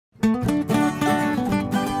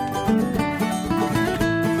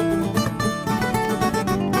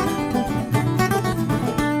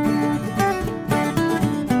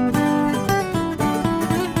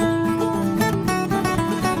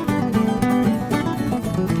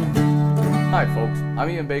Hi folks, I'm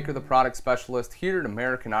Ian Baker, the product specialist here at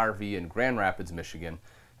American RV in Grand Rapids, Michigan.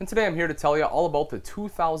 And today I'm here to tell you all about the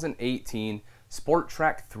 2018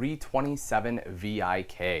 SportTrek 327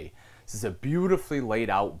 VIK. This is a beautifully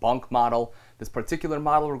laid out bunk model. This particular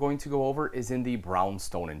model we're going to go over is in the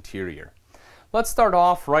Brownstone interior. Let's start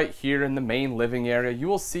off right here in the main living area. You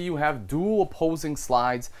will see you have dual opposing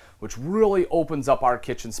slides, which really opens up our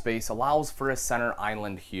kitchen space, allows for a center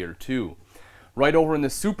island here too. Right over in the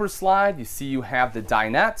super slide, you see you have the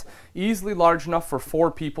dinette, easily large enough for 4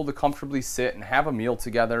 people to comfortably sit and have a meal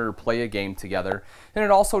together or play a game together. And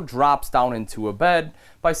it also drops down into a bed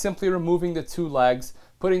by simply removing the 2 legs,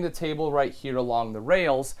 putting the table right here along the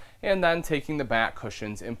rails, and then taking the back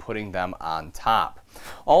cushions and putting them on top.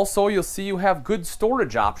 Also, you'll see you have good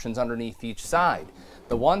storage options underneath each side.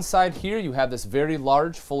 The one side here, you have this very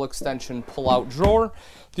large full extension pull-out drawer.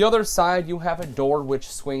 The other side, you have a door which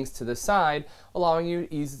swings to the side, allowing you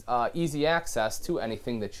easy access to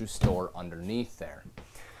anything that you store underneath there.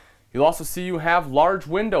 You'll also see you have large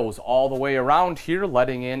windows all the way around here,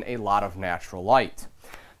 letting in a lot of natural light.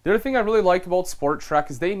 The other thing I really like about SportTrek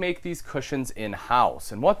is they make these cushions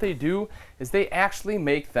in-house, and what they do is they actually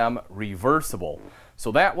make them reversible.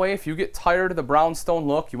 So that way, if you get tired of the brownstone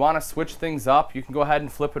look, you want to switch things up, you can go ahead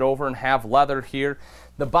and flip it over and have leather here.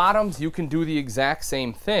 The bottoms, you can do the exact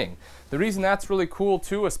same thing. The reason that's really cool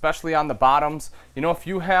too, especially on the bottoms, you know, if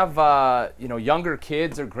you have younger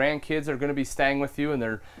kids or grandkids are going to be staying with you and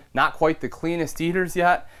they're not quite the cleanest eaters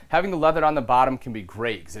yet, having the leather on the bottom can be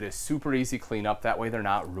great because it is super easy cleanup. That way they're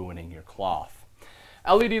not ruining your cloth.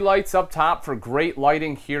 LED lights up top for great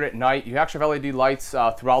lighting here at night. You actually have LED lights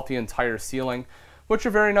throughout the entire ceiling, which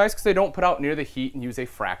are very nice because they don't put out near the heat and use a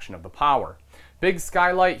fraction of the power. Big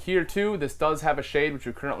skylight here too. This does have a shade, which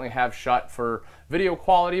we currently have shut for video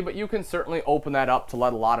quality, but you can certainly open that up to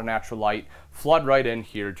let a lot of natural light flood right in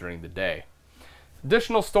here during the day.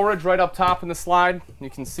 Additional storage right up top in the slide. You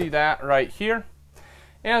can see that right here.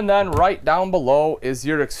 And then right down below is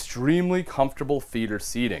your extremely comfortable theater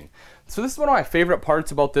seating. So this is one of my favorite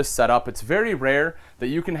parts about this setup. It's very rare that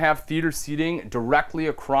you can have theater seating directly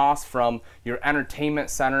across from your entertainment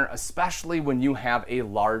center, especially when you have a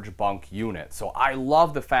large bunk unit. So I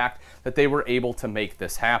love the fact that they were able to make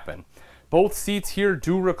this happen. Both seats here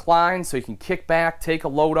do recline, so you can kick back, take a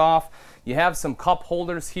load off. You have some cup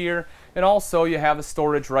holders here, and also you have a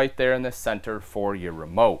storage right there in the center for your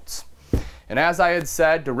remotes. And as I had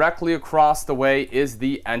said, directly across the way is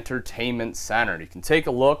the entertainment center. You can take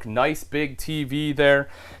a look, nice big TV there.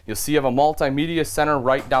 You'll see you have a multimedia center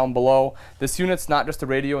right down below. This unit's not just a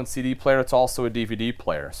radio and CD player, it's also a DVD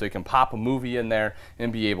player. So you can pop a movie in there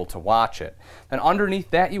and be able to watch it. And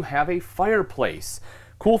underneath that you have a fireplace.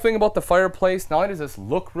 Cool thing about the fireplace, not only does this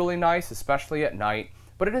look really nice, especially at night,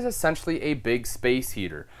 but it is essentially a big space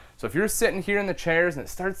heater. So if you're sitting here in the chairs and it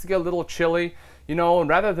starts to get a little chilly, you know, and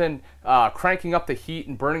rather than cranking up the heat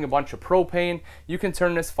and burning a bunch of propane, you can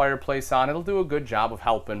turn this fireplace on. It'll do a good job of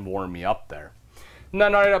helping warm you up there. And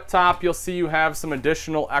then right up top, you'll see you have some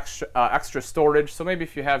additional extra storage. So maybe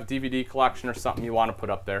if you have DVD collection or something you want to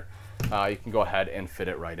put up there, you can go ahead and fit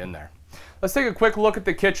it right in there. Let's take a quick look at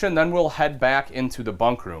the kitchen, then we'll head back into the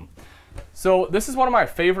bunk room. So this is one of my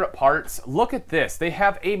favorite parts. Look at this. They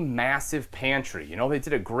have a massive pantry. You know, they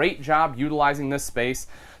did a great job utilizing this space.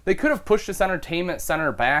 They could have pushed this entertainment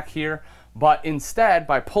center back here, but instead,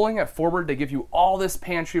 by pulling it forward, they give you all this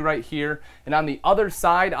pantry right here. And on the other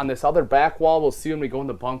side, on this other back wall, we'll see when we go in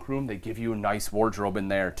the bunk room, they give you a nice wardrobe in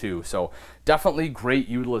there too. So definitely great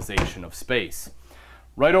utilization of space.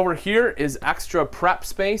 Right over here is extra prep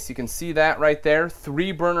space. You can see that right there.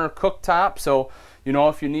 3-burner cooktop. So, you know,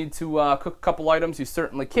 if you need to cook a couple items, you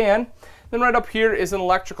certainly can. Then right up here is an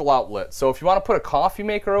electrical outlet. So if you want to put a coffee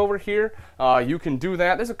maker over here, you can do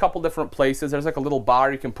that. There's a couple different places. There's like a little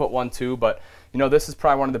bar you can put one to, but you know, this is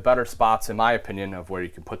probably one of the better spots in my opinion of where you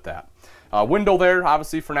can put that. Window there,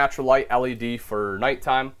 obviously for natural light, LED for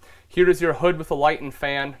nighttime. Here is your hood with a light and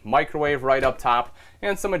fan, microwave right up top,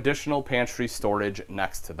 and some additional pantry storage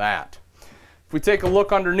next to that. If we take a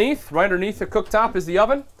look underneath, right underneath the cooktop is the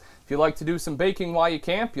oven. If you like to do some baking while you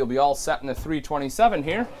camp, you'll be all set in the 327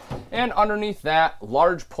 here. And underneath that,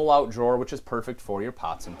 large pull-out drawer, which is perfect for your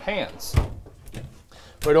pots and pans.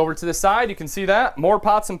 Right over to the side, you can see that. More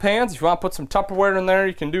pots and pans. If you want to put some Tupperware in there,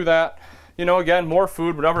 you can do that. You know, again, more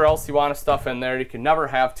food, whatever else you want to stuff in there. You can never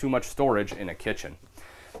have too much storage in a kitchen.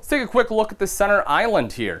 Let's take a quick look at the center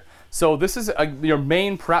island here. So this is your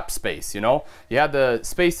main prep space, you know. You have the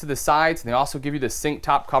space to the sides, and they also give you the sink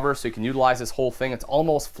top cover so you can utilize this whole thing. It's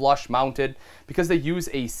almost flush mounted because they use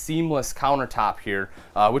a seamless countertop here,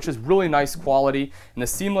 which is really nice quality. And the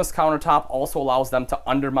seamless countertop also allows them to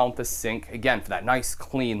undermount the sink, again, for that nice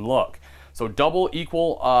clean look. So double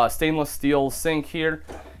equal stainless steel sink here,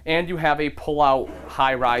 and you have a pull-out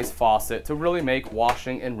high-rise faucet to really make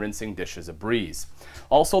washing and rinsing dishes a breeze.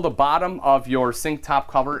 Also, the bottom of your sink top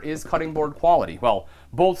cover is cutting board quality. Well,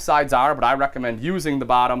 both sides are, but I recommend using the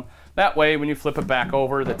bottom. That way, when you flip it back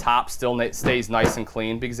over, the top still stays nice and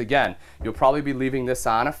clean because, again, you'll probably be leaving this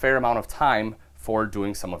on a fair amount of time for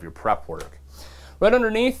doing some of your prep work. Right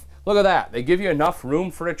underneath, look at that. They give you enough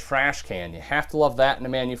room for a trash can. You have to love that in a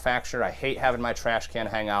manufacturer. I hate having my trash can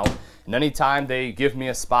hang out. And anytime they give me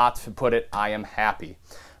a spot to put it, I am happy.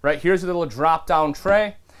 Right here's a little drop-down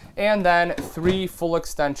tray. And then 3 full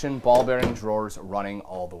extension ball bearing drawers running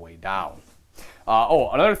all the way down. Oh,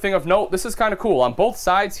 another thing of note, this is kind of cool. On both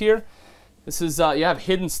sides here, this is you have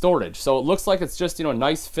hidden storage. So it looks like it's just, you know, a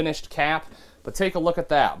nice finished cap, but take a look at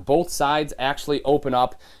that. Both sides actually open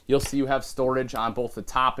up. You'll see you have storage on both the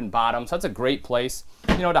top and bottom. So that's a great place,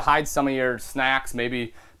 you know, to hide some of your snacks,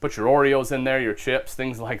 maybe put your Oreos in there, your chips,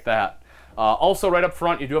 things like that. Also, right up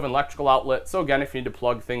front, you do have an electrical outlet. So again, if you need to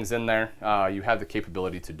plug things in there, you have the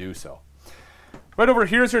capability to do so. Right over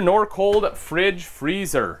here is your Norcold fridge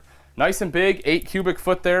freezer. Nice and big, 8 cubic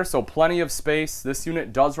foot there, so plenty of space. This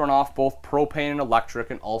unit does run off both propane and electric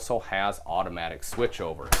and also has automatic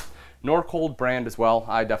switchover. Norcold brand as well.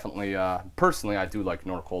 I definitely, personally, I do like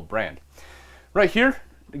Norcold brand. Right here,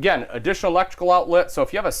 again, additional electrical outlet, so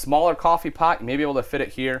if you have a smaller coffee pot, you may be able to fit it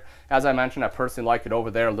here. As I mentioned, I personally like it over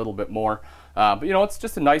there a little bit more. But you know, it's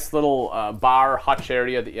just a nice little bar hutch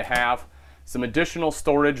area that you have. Some additional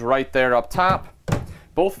storage right there up top.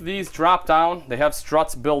 Both of these drop down. They have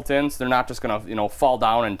struts built in, so they're not just gonna, you know, fall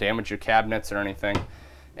down and damage your cabinets or anything.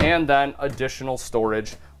 And then additional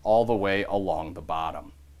storage all the way along the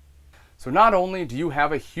bottom. So not only do you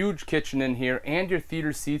have a huge kitchen in here and your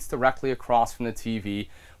theater seats directly across from the TV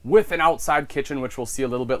with an outside kitchen, which we'll see a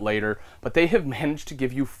little bit later, but they have managed to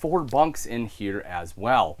give you 4 bunks in here as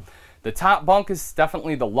well. The top bunk is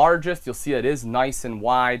definitely the largest. You'll see it is nice and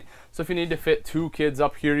wide. So if you need to fit 2 kids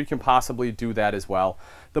up here, you can possibly do that as well.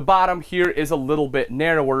 The bottom here is a little bit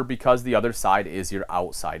narrower because the other side is your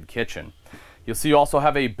outside kitchen. You'll see you also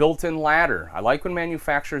have a built-in ladder. I like when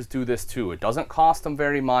manufacturers do this too. It doesn't cost them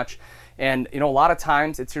very much. And, you know, a lot of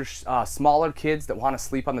times it's your smaller kids that want to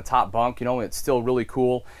sleep on the top bunk. You know, it's still really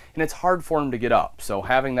cool. And it's hard for them to get up. So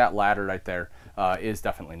having that ladder right there is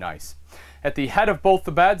definitely nice. At the head of both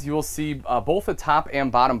the beds, you will see both the top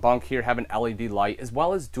and bottom bunk here have an LED light as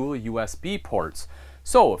well as dual USB ports.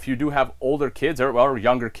 So if you do have older kids or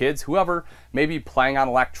younger kids, whoever may be playing on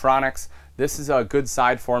electronics, this is a good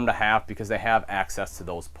side for them to have because they have access to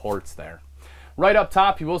those ports there. Right up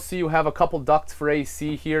top, you will see you have a couple ducts for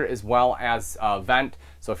AC here as well as a vent.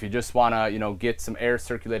 So if you just want to, you know, get some air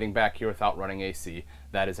circulating back here without running AC,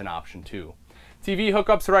 that is an option too. TV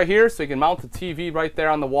hookups right here, so you can mount the TV right there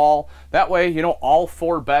on the wall. That way, you know, all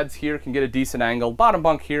 4 beds here can get a decent angle. Bottom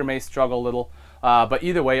bunk here may struggle a little, but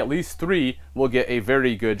either way, at least 3 will get a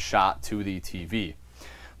very good shot to the TV.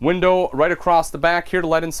 Window right across the back here to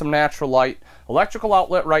let in some natural light. Electrical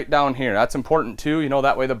outlet right down here. That's important too. You know,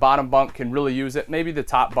 that way the bottom bunk can really use it. Maybe the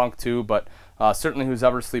top bunk too, but certainly who's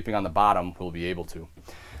ever sleeping on the bottom will be able to.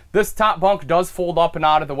 This top bunk does fold up and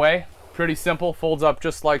out of the way. Pretty simple, folds up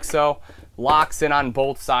just like so. Locks in on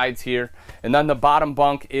both sides here. And then the bottom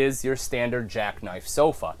bunk is your standard jackknife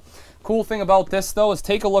sofa. Cool thing about this though is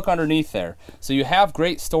take a look underneath there. So you have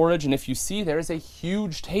great storage, and if you see, there's a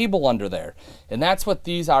huge table under there. And that's what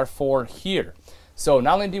these are for here. So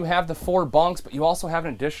not only do you have the 4 bunks, but you also have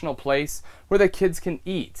an additional place where the kids can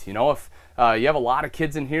eat. You know, if you have a lot of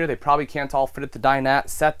kids in here, they probably can't all fit at the dinette.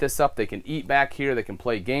 Set this up, they can eat back here, they can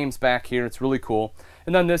play games back here. It's really cool.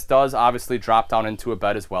 And then this does obviously drop down into a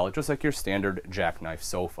bed as well, just like your standard jackknife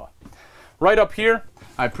sofa. Right up here,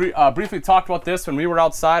 I briefly talked about this when we were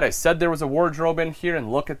outside. I said there was a wardrobe in here,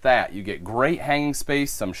 and look at that. You get great hanging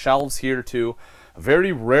space, some shelves here too.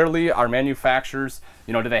 Very rarely are manufacturers,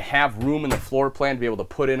 you know, do they have room in the floor plan to be able to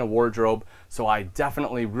put in a wardrobe, so I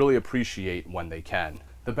definitely really appreciate when they can.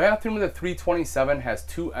 The bathroom of the 327 has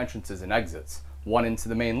 2 entrances and exits. One into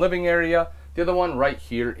the main living area, the other one right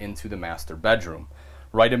here into the master bedroom.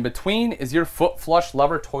 Right in between is your foot flush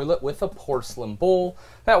lever toilet with a porcelain bowl.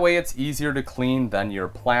 That way it's easier to clean than your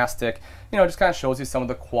plastic. You know, it just kind of shows you some of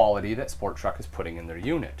the quality that SportTrek is putting in their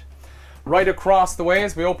unit. Right across the way,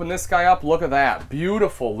 as we open this guy up, look at that.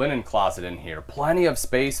 Beautiful linen closet in here. Plenty of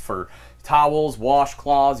space for towels,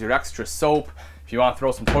 washcloths, your extra soap. If you want to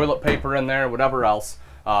throw some toilet paper in there, whatever else,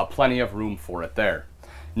 plenty of room for it there.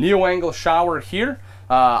 Neo-angle shower here.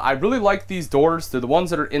 I really like these doors. They're the ones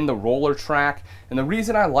that are in the roller track, and the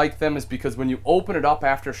reason I like them is because when you open it up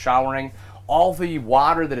after showering, all the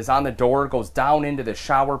water that is on the door goes down into the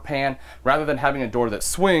shower pan rather than having a door that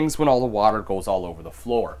swings when all the water goes all over the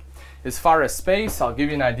floor. As far as space, I'll give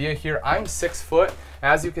you an idea here. I'm 6 foot.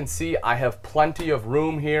 As you can see, I have plenty of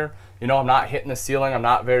room here. You know, I'm not hitting the ceiling. I'm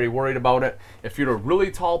not very worried about it. If you're a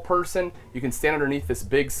really tall person, you can stand underneath this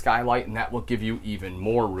big skylight and that will give you even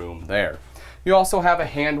more room there. You also have a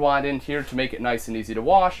hand wand in here to make it nice and easy to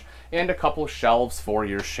wash, and a couple shelves for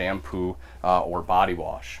your shampoo or body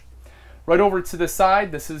wash. Right over to the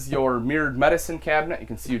side, this is your mirrored medicine cabinet. You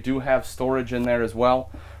can see you do have storage in there as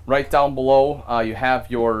well. Right down below, you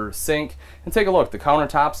have your sink. And take a look, the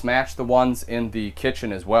countertops match the ones in the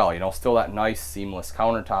kitchen as well. You know, still that nice seamless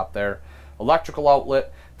countertop there. Electrical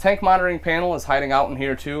outlet. Tank monitoring panel is hiding out in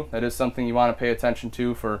here too. That is something you want to pay attention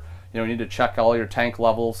to for, you need to check all your tank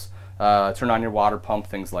levels, turn on your water pump,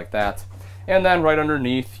 things like that. And then right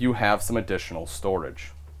underneath, you have some additional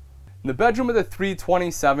storage. In the bedroom of the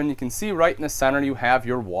 327, you can see right in the center you have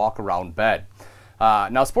your walk-around bed.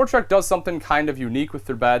 Now SportTrek does something kind of unique with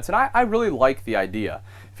their beds, and I really like the idea.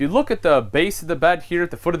 If you look at the base of the bed here, at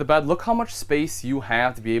the foot of the bed, look how much space you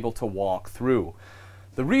have to be able to walk through.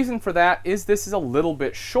 The reason for that is this is a little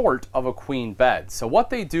bit short of a queen bed. So what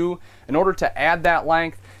they do in order to add that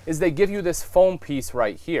length is they give you this foam piece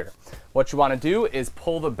right here. What you want to do is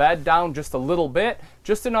pull the bed down just a little bit,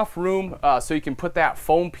 just enough room so you can put that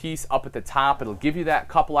foam piece up at the top. It'll give you that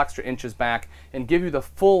couple extra inches back and give you the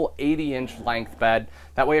full 80-inch length bed.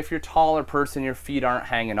 That way if you're a taller person, your feet aren't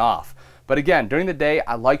hanging off. But again, during the day,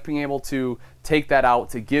 I like being able to take that out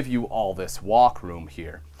to give you all this walk room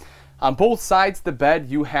here. On both sides of the bed,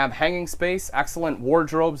 you have hanging space, excellent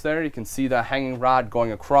wardrobes there. You can see the hanging rod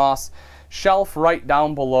going across. Shelf right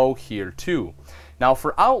down below here too. Now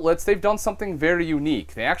for outlets, they've done something very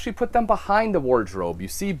unique. They actually put them behind the wardrobe. You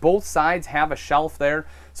see both sides have a shelf there,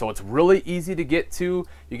 so it's really easy to get to.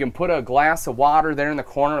 You can put a glass of water there in the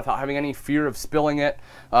corner without having any fear of spilling it.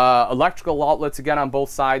 Electrical outlets again on both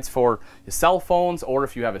sides for your cell phones or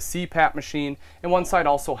if you have a CPAP machine. And one side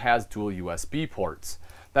also has dual USB ports.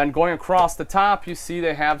 Then going across the top, you see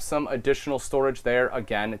they have some additional storage there.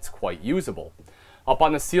 Again, it's quite usable. Up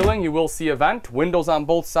on the ceiling, you will see a vent, windows on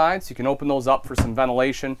both sides. You can open those up for some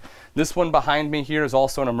ventilation. This one behind me here is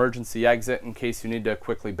also an emergency exit in case you need to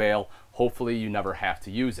quickly bail. Hopefully you never have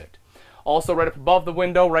to use it. Also right up above the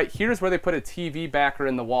window, right here is where they put a TV backer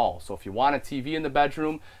in the wall. So if you want a TV in the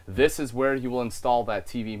bedroom, this is where you will install that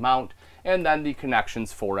TV mount, and then the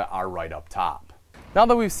connections for it are right up top. Now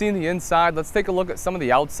that we've seen the inside, let's take a look at some of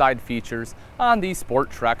the outside features on the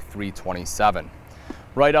SportTrek 327.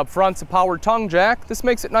 Right up front's a power tongue jack. This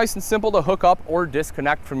makes it nice and simple to hook up or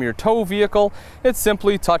disconnect from your tow vehicle. It's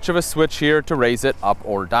simply a touch of a switch here to raise it up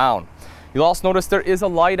or down. You'll also notice there is a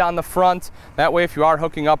light on the front. That way if you are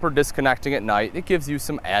hooking up or disconnecting at night, it gives you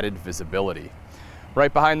some added visibility.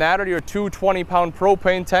 Right behind that are your two 20-pound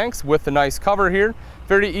propane tanks with the nice cover here.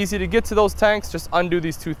 Very easy to get to those tanks. Just undo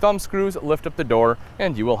these two thumb screws, lift up the door,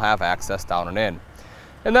 and you will have access down and in.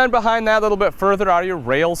 And then behind that a little bit further are your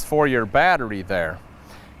rails for your battery there.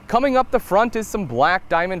 Coming up the front is some black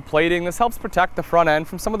diamond plating. This helps protect the front end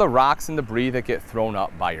from some of the rocks and debris that get thrown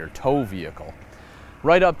up by your tow vehicle.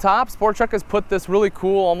 Right up top, SportTrek has put this really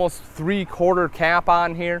cool, almost 3/4 cap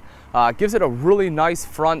on here. Gives it a really nice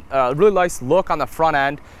look on the front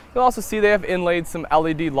end. You'll also see they have inlaid some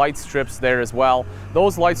LED light strips there as well.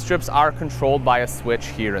 Those light strips are controlled by a switch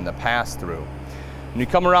here in the pass-through. When you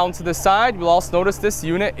come around to the side, you'll also notice this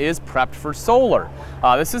unit is prepped for solar.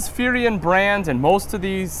 This is Furion brand, and most of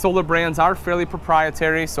these solar brands are fairly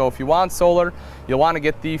proprietary, so if you want solar, you'll want to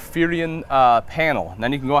get the Furion panel. And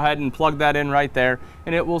then you can go ahead and plug that in right there,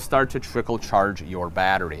 and it will start to trickle charge your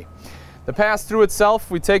battery. The pass-through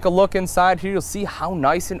itself, we take a look inside here, you'll see how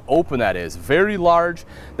nice and open that is. Very large.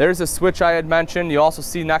 There's a switch I had mentioned. You also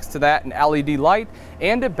see next to that an LED light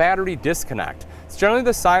and a battery disconnect. It's generally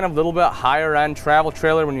the sign of a little bit higher end travel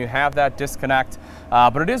trailer when you have that disconnect,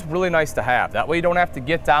 but it is really nice to have. That way you don't have to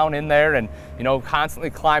get down in there and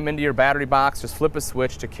constantly climb into your battery box. Just flip a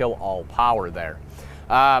switch to kill all power there.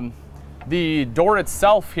 The door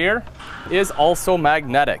itself here is also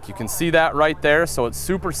magnetic. You can see that right there, so it's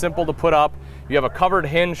super simple to put up. You have a covered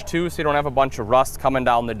hinge too, so you don't have a bunch of rust coming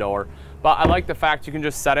down the door. But I like the fact you can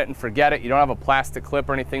just set it and forget it. You don't have a plastic clip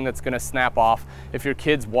or anything that's gonna snap off if your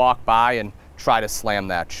kids walk by and try to slam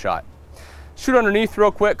that shut. Shoot underneath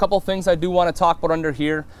real quick. A couple things I do want to talk about under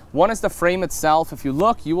here. One is the frame itself. If you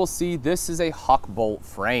look, you will see this is a huck bolt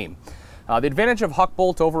frame. The advantage of huck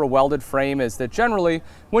bolt over a welded frame is that generally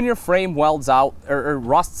when your frame welds out or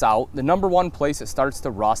rusts out, the number one place it starts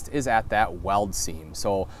to rust is at that weld seam.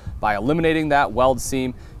 So by eliminating that weld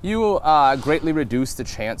seam, you greatly reduce the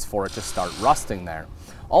chance for it to start rusting there.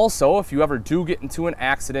 Also, if you ever do get into an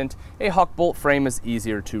accident, a huck bolt frame is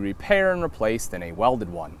easier to repair and replace than a welded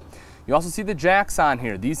one. You also see the jacks on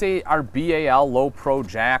here. These are BAL low pro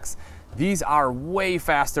jacks. These are way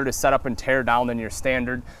faster to set up and tear down than your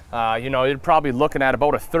standard. You're probably looking at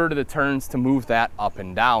about 1/3 of the turns to move that up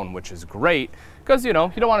and down, which is great because you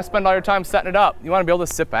don't want to spend all your time setting it up. You want to be able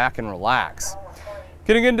to sit back and relax.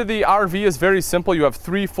 Getting into the RV is very simple. You have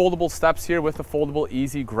 3 foldable steps here with a foldable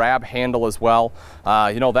easy grab handle as well.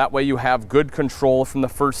 That way you have good control from the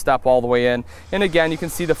first step all the way in. And again, you can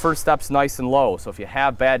see the first step's nice and low. So if you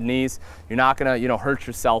have bad knees, you're not gonna hurt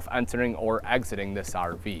yourself entering or exiting this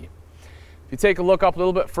RV. If you take a look up a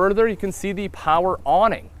little bit further, you can see the power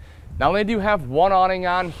awning. Not only do you have one awning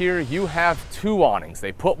on here, you have 2 awnings.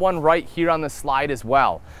 They put one right here on the slide as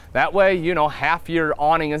well. That way, half your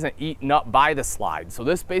awning isn't eaten up by the slide. So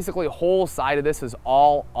this basically whole side of this is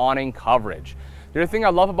all awning coverage. The other thing I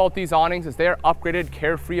love about these awnings is they're upgraded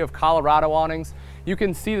Carefree of Colorado awnings. You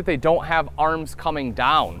can see that they don't have arms coming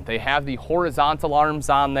down. They have the horizontal arms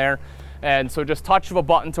on there. And so just touch of a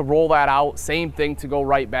button to roll that out, same thing to go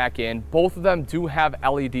right back in. Both of them do have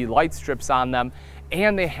LED light strips on them,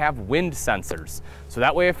 and they have wind sensors. So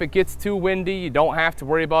that way if it gets too windy, you don't have to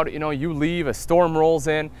worry about it. You leave, a storm rolls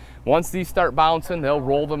in. Once these start bouncing, they'll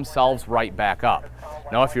roll themselves right back up.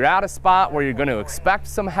 Now if you're at a spot where you're going to expect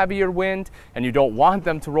some heavier wind and you don't want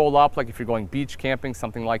them to roll up, like if you're going beach camping,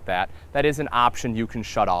 something like that, that is an option you can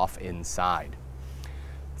shut off inside.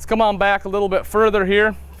 Let's come on back a little bit further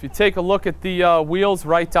here. If you take a look at the wheels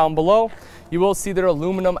right down below, you will see they're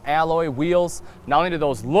aluminum alloy wheels. Not only do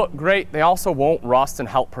those look great, they also won't rust and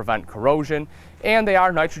help prevent corrosion. And they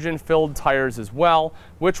are nitrogen filled tires as well,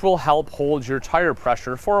 which will help hold your tire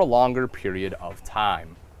pressure for a longer period of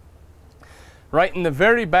time. Right in the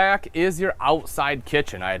very back is your outside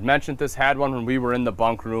kitchen. I had mentioned this had one when we were in the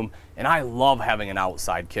bunk room, and I love having an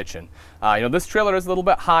outside kitchen. This trailer is a little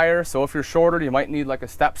bit higher, so if you're shorter, you might need like a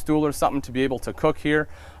step stool or something to be able to cook here.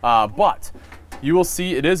 But you will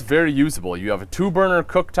see it is very usable. You have a 2-burner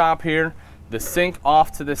cooktop here, the sink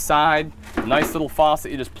off to the side, nice little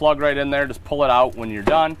faucet you just plug right in there, just pull it out when you're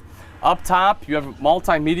done. Up top, you have a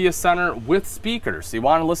multimedia center with speakers. So you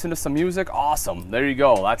want to listen to some music? Awesome, there you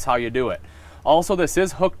go, that's how you do it. Also, this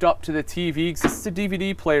is hooked up to the TV because this is a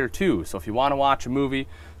DVD player too. So if you want to watch a movie,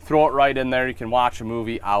 throw it right in there. You can watch a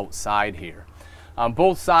movie outside here. On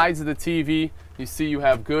both sides of the TV, you see you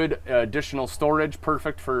have good additional storage,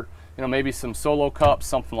 perfect for maybe some solo cups,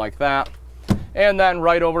 something like that. And then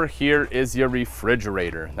right over here is your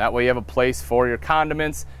refrigerator. That way you have a place for your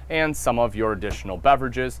condiments and some of your additional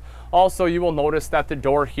beverages. Also, you will notice that the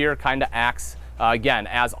door here kind of acts again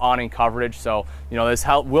as awning coverage, so this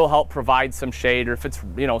will help provide some shade, or if it's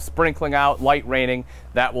sprinkling out, light raining,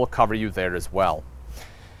 that will cover you there as well.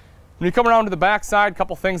 When you come around to the back side, a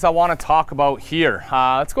couple things I want to talk about here.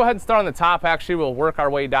 Let's go ahead and start on the top. Actually, we'll work our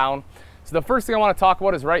way down. So the first thing I want to talk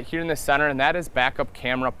about is right here in the center, and that is backup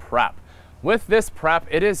camera prep. With this prep,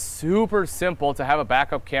 it is super simple to have a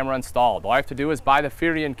backup camera installed. All I have to do is buy the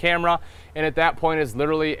Furion camera, and at that point is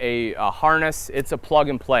literally a harness. It's a plug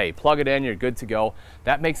and play. Plug it in, you're good to go.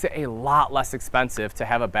 That makes it a lot less expensive to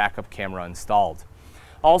have a backup camera installed.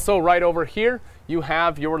 Also, right over here, you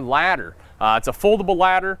have your ladder. It's a foldable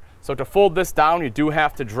ladder, so to fold this down, you do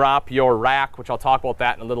have to drop your rack, which I'll talk about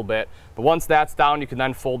that in a little bit. But once that's down, you can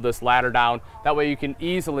then fold this ladder down. That way you can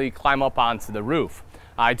easily climb up onto the roof.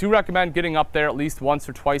 I do recommend getting up there at least once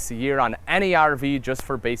or twice a year on any RV just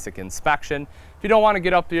for basic inspection. If you don't want to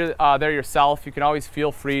get up there yourself, you can always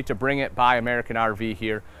feel free to bring it by American RV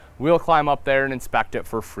here. We'll climb up there and inspect it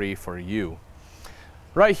for free for you.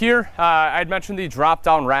 Right here, I had mentioned the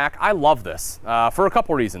drop-down rack. I love this for a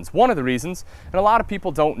couple reasons. One of the reasons, and a lot of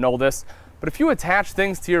people don't know this, but if you attach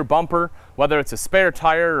things to your bumper, whether it's a spare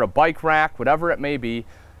tire or a bike rack, whatever it may be,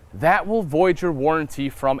 that will void your warranty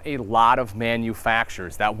from a lot of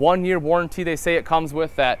manufacturers. That 1-year warranty they say it comes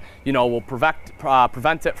with that will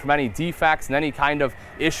prevent it from any defects and any kind of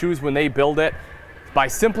issues when they build it. By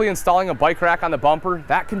simply installing a bike rack on the bumper,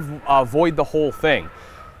 that can void the whole thing.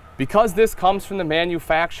 Because this comes from the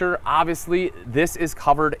manufacturer, obviously this is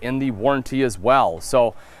covered in the warranty as well.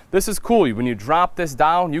 So This is cool. When you drop this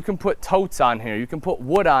down, you can put totes on here, you can put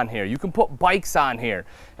wood on here, you can put bikes on here.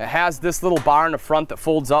 It has this little bar in the front that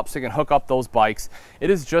folds up so you can hook up those bikes. It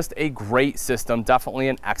is just a great system, definitely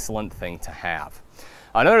an excellent thing to have.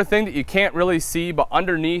 Another thing that you can't really see, but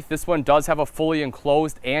underneath, this one does have a fully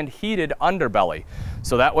enclosed and heated underbelly.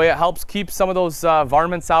 So that way it helps keep some of those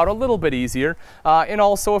varmints out a little bit easier. And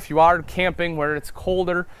also if you are camping where it's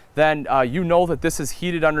colder, then you know that this is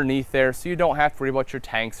heated underneath there, so you don't have to worry about your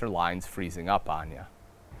tanks or lines freezing up on you.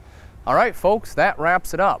 All right, folks, that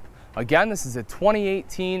wraps it up. Again, this is a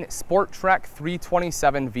 2018 SportTrek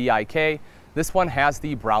 327 VIK. This one has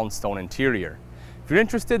the brownstone interior. If you're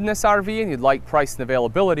interested in this RV and you'd like price and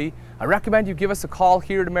availability, I recommend you give us a call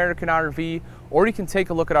here at American RV, or you can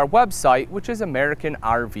take a look at our website, which is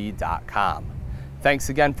AmericanRV.com. Thanks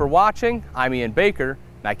again for watching. I'm Ian Baker,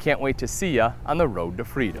 and I can't wait to see you on the road to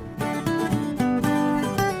freedom.